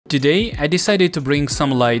Today I decided to bring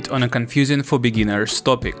some light on a confusing for beginners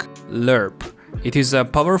topic, Lerp. It is a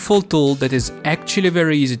powerful tool that is actually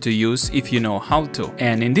very easy to use if you know how to.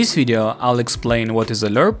 And in this video I'll explain what is a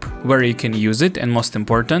Lerp, where you can use it, and most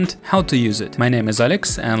important, how to use it. My name is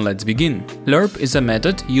Alex and let's begin. Lerp is a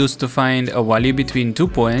method used to find a value between 2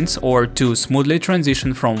 points or to smoothly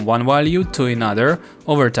transition from one value to another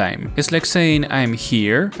over time. It's like saying I'm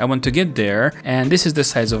here, I want to get there, and this is the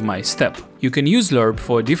size of my step. You can use Lerp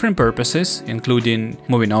for different purposes, including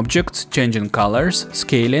moving objects, changing colors,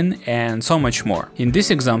 scaling, and so much more. In this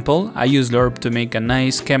example, I use Lerp to make a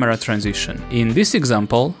nice camera transition. In this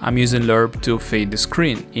example, I'm using Lerp to fade the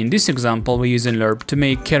screen. In this example, we're using Lerp to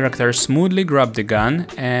make characters smoothly grab the gun,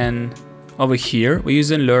 and over here, we're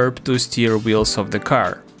using Lerp to steer wheels of the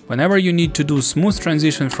car. Whenever you need to do smooth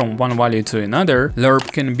transition from one value to another,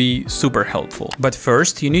 Lerp can be super helpful. But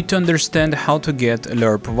first, you need to understand how to get a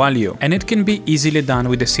Lerp value. And it can be easily done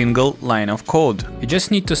with a single line of code. You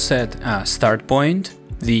just need to set a start point,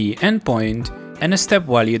 the end point, and a step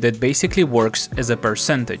value that basically works as a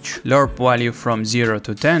percentage. Lerp value from 0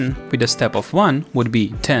 to 10 with a step of 1 would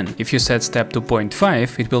be 10. If you set step to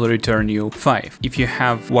 0.5, it will return you 5. If you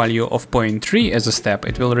have value of 0.3 as a step,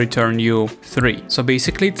 it will return you 3. So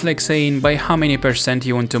basically it's like saying by how many percent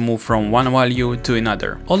you want to move from one value to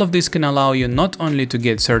another. All of this can allow you not only to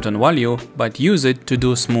get certain value, but use it to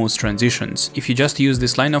do smooth transitions. If you just use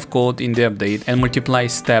this line of code in the update and multiply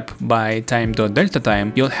step by time.delta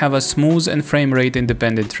time, you'll have a smooth and frame rate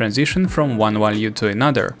independent transition from one value to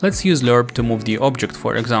another. Let's use Lerp to move the object,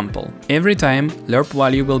 for example. Every time, Lerp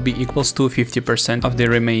value will be equals to 50% of the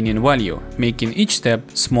remaining value, making each step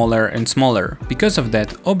smaller and smaller. Because of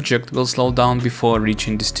that, object will slow down before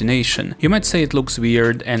reaching destination. You might say it looks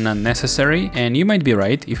weird and unnecessary, and you might be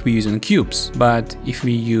right if we're using cubes. But if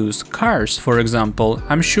we use cars, for example,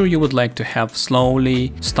 I'm sure you would like to have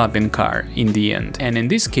slowly stopping car in the end. And in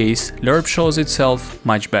this case, Lerp shows itself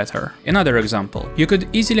much better. Another example. You could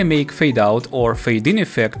easily make fade out or fade in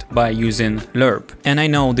effect by using Lerp. And I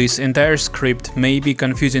know this entire script may be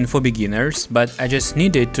confusing for beginners, but I just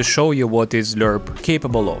needed to show you what is Lerp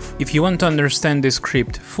capable of. If you want to understand this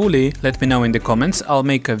script fully, let me know in the comments. I'll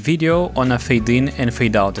make a video on a fade in and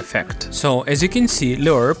fade out effect. So as you can see,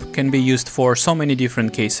 Lerp can be used for so many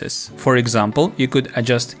different cases. For example, you could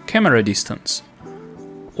adjust camera distance.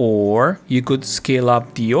 Or you could scale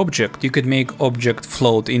up the object. You could make object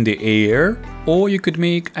float in the air, or you could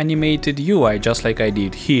make animated UI just like I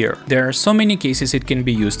did here. There are so many cases it can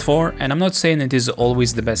be used for, and I'm not saying it is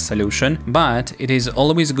always the best solution, but it is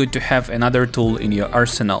always good to have another tool in your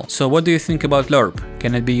arsenal. So what do you think about Lerp?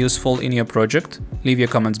 Can it be useful in your project? Leave your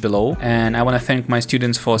comments below, and I want to thank my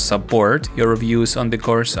students for support. Your reviews on the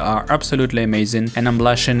course are absolutely amazing, and I'm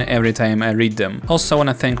blushing every time I read them. Also, I want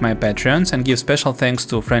to thank my Patreons and give special thanks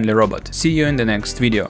to Friendly Robot. See you in the next video.